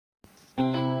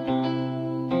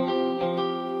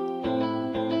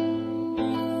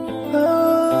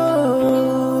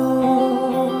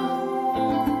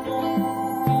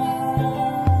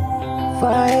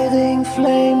Fighting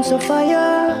flames of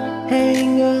fire,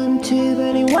 hang on to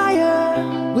any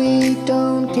wire. We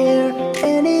don't care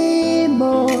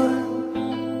anymore.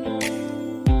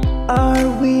 Are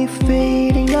we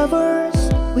fading lovers?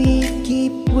 We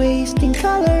keep wasting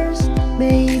colors.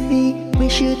 Maybe we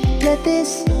should let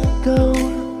this go.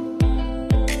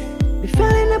 We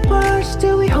fell in apart,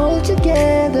 still we hold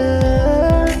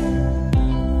together.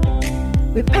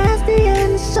 We passed the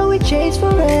end, so we chase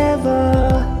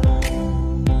forever.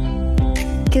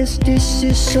 Guess this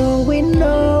is all we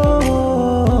know.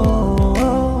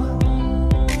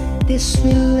 This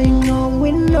feeling all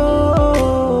we know.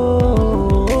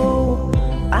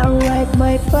 I ride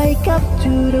my bike up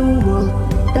to the world,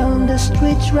 down the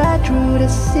streets, right through the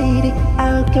city.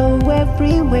 I'll go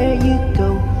everywhere you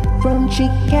go, from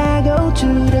Chicago to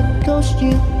the coast.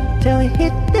 You tell me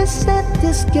hit this, let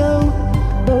this go.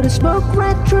 Blow the smoke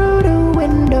right through the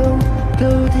window.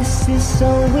 Go, this is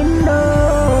all we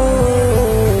know.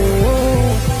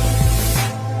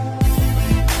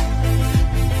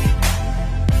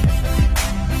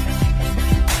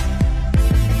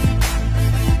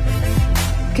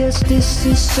 'Cause this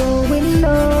is all we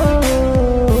know.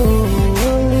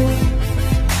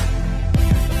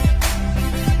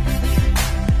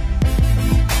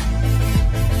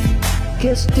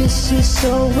 'Cause this is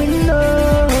all we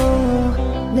know.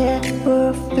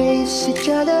 Never face each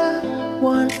other,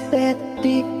 one bed,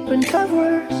 different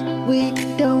covers. We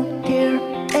don't care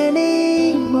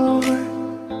anymore.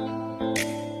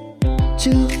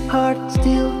 Two hearts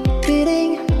still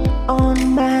beating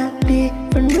on my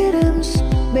different rhythms.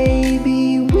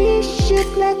 Maybe we should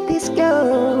let this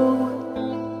go.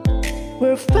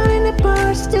 We're falling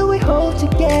apart, still we hold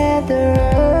together.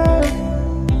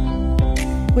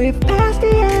 We're past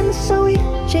the end, so we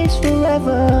chase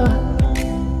forever.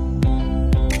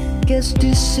 Guess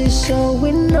this is all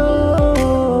we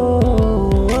know.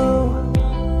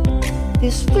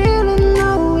 This feeling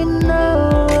all we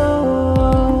know.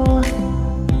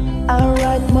 I'll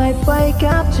ride my bike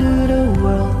out to the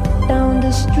world, down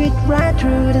the street, right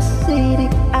through the city.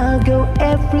 I'll go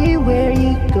everywhere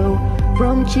you go,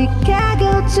 from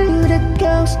Chicago to the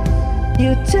coast.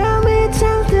 You tell me,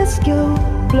 let's go.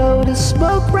 Blow the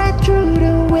smoke right through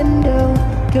the window.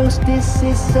 'Cause this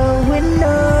is all we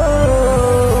know.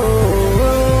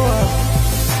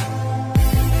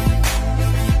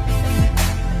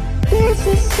 This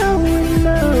is all we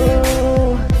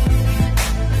know.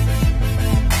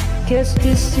 'Cause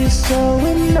this is all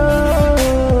we know.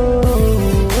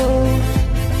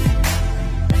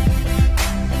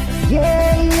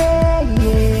 Yeah, yeah,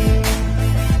 yeah.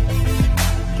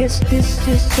 'Cause this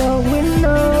is all we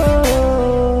know.